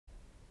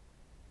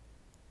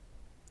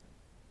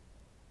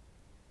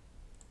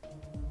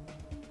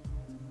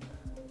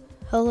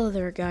Hello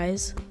there,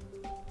 guys.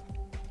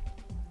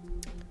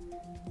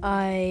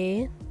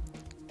 I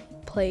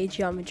play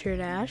Geometry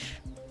Dash,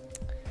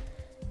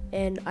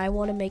 and I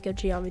want to make a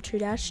Geometry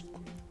Dash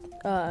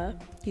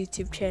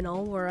YouTube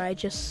channel where I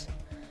just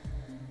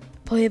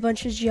play a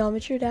bunch of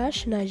Geometry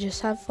Dash and I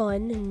just have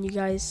fun, and you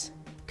guys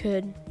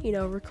could,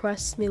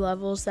 request me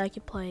levels that I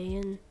could play,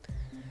 and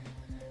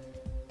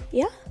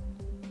yeah.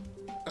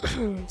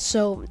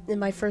 So, in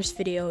my first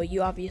video,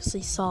 you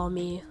obviously saw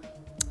me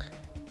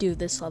do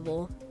this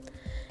level.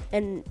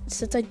 And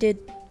since I did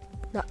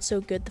not so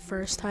good the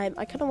first time,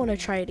 I kind of want to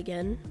try it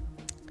again.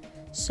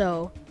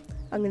 So,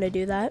 I'm going to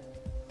do that.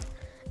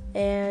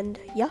 And,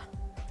 yeah.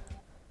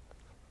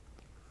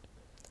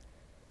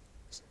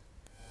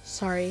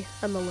 Sorry,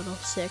 I'm a little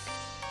sick.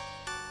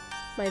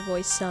 My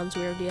voice sounds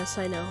weird, yes,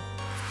 I know.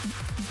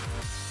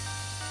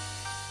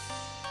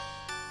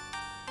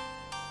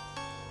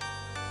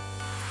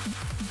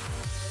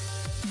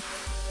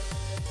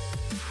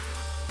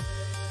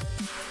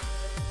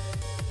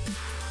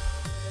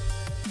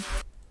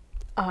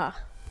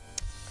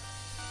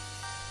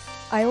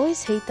 I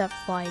always hate that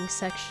flying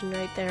section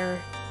right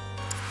there.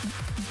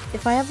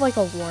 If I have like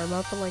a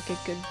warm-up and like a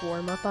good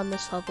warm-up on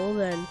this level,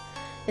 then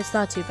it's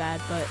not too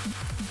bad, but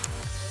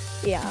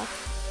yeah.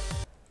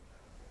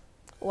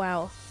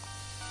 Wow.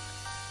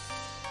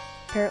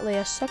 Apparently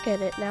I suck at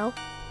it now.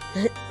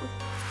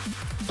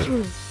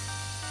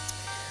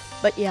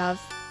 But yeah,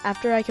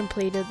 after I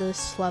completed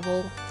this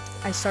level,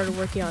 I started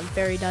working on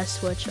Fairy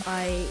Dust, which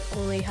I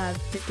only have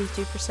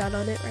 52%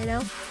 on it right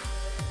now.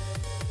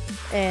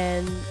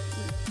 And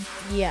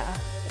yeah,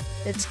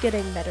 it's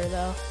getting better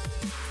though.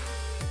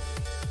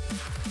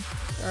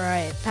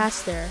 Alright,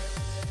 past there.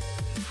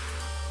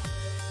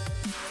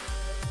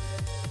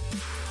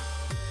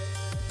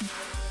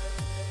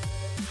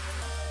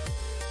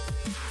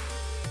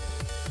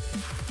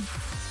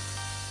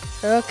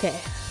 Okay,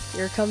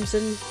 here comes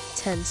an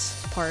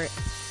intense part,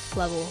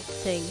 level,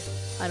 thing,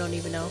 I don't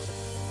even know.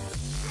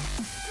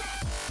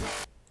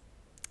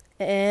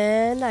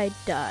 And I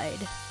died.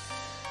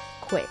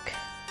 Quick.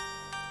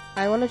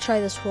 I want to try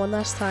this one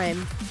last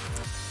time,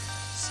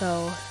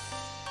 so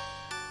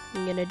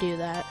I'm gonna do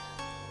that.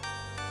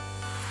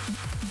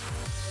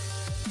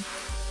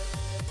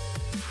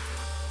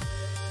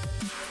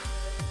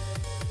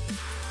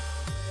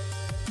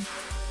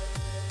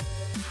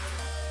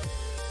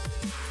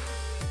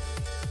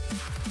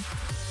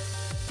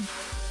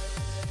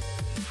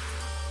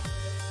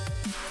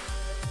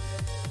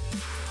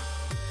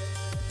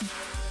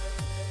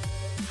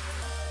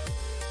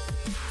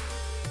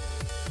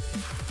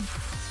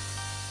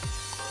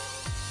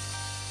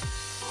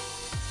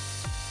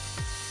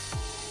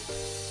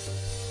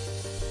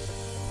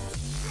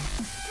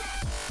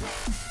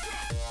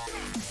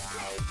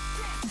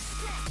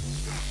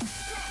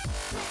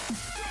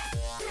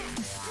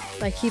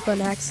 I keep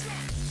on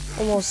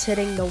almost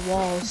hitting the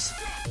walls.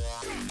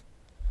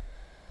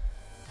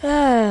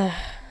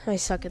 I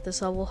suck at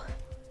this level,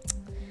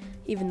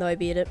 even though I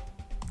beat it.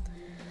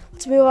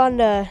 Let's move on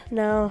to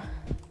now.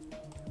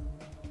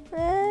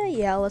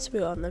 Yeah, let's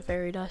move on to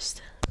Fairy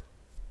Dust.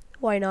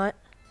 Why not?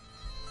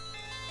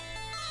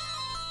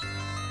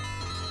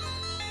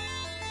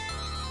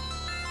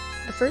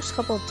 The first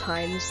couple of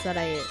times that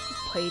I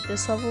played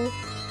this level,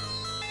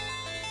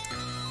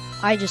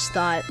 I just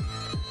thought,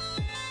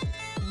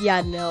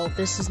 yeah, no,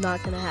 this is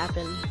not gonna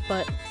happen,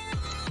 but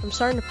I'm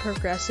starting to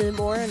progress it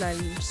more, and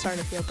I'm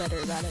starting to feel better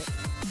about it.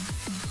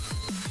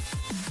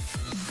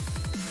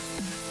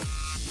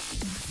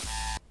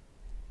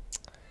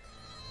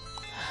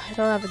 I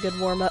don't have a good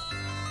warm-up.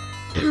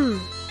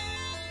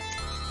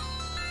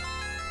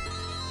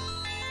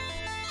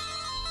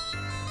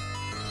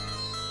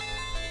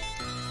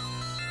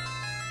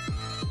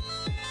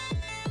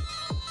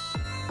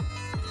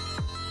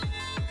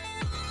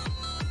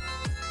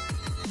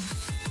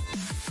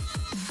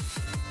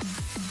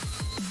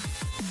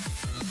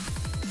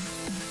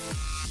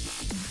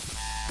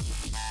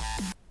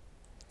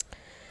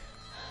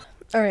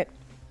 Alright,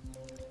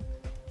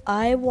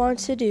 I want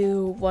to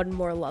do one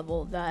more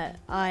level that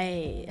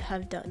I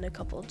have done a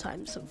couple of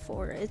times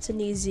before. It's an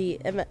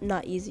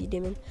not easy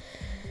demon,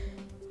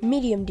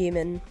 medium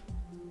demon.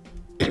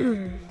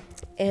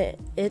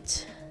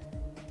 It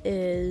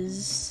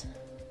is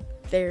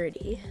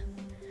Verity.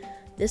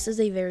 This is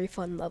a very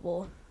fun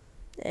level,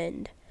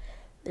 and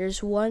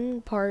there's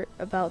one part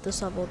about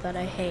this level that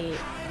I hate,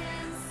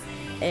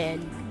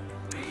 and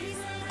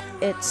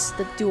it's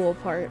the duel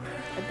part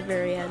at the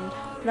very end.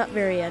 Not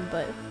very end,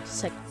 but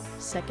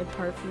second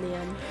part from the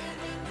end.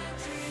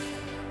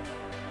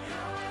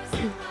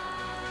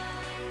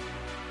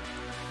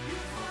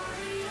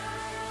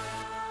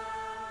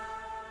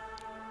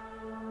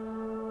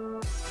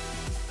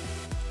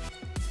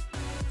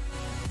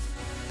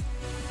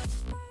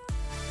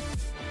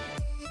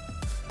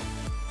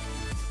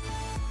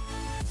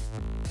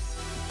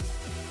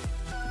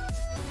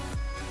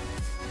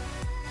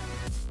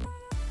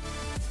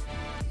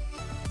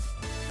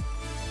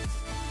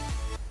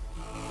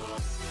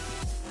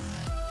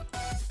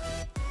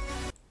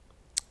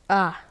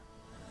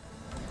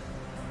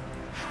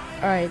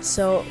 Alright,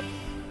 so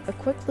a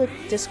quick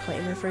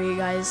disclaimer for you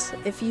guys.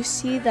 If you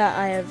see that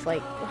I have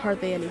like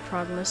hardly any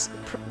progress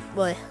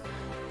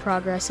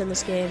in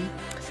this game,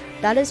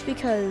 that is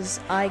because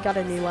I got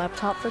a new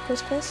laptop for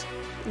Christmas,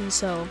 and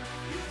so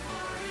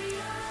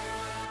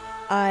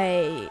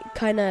I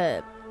kind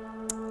of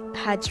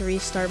had to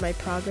restart my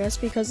progress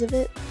because of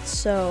it.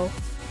 So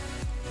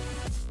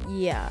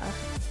yeah,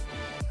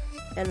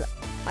 and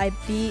I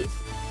beat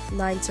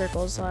 9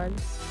 circles on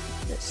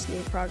this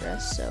new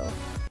progress, so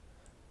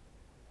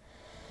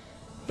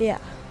yeah.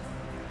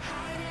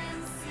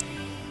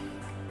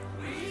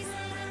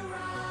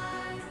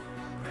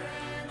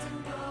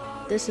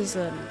 This is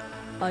an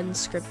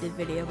unscripted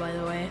video, by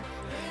the way.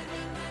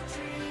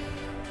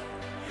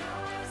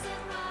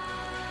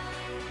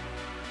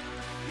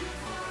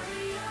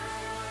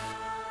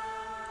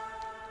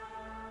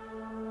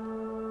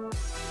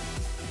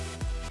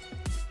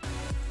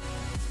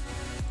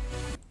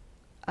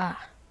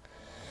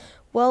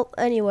 Well,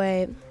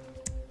 anyway,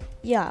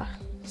 yeah,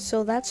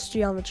 so that's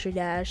Geometry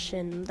Dash,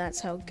 and that's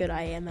how good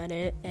I am at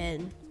it,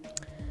 and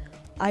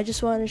I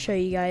just wanted to show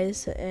you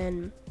guys,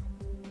 and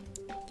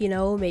you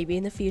know, maybe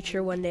in the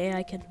future one day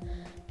I can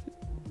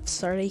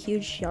start a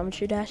huge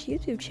Geometry Dash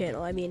YouTube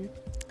channel. I mean,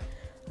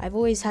 I've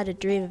always had a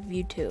dream of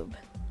YouTube,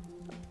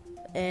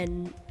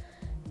 and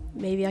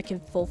maybe I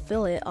can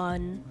fulfill it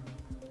on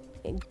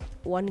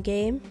one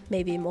game,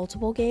 maybe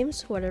multiple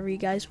games, whatever you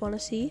guys want to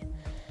see.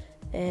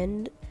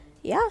 And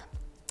yeah,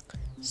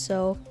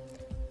 so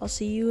I'll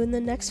see you in the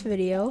next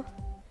video,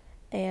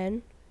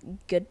 and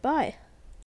goodbye.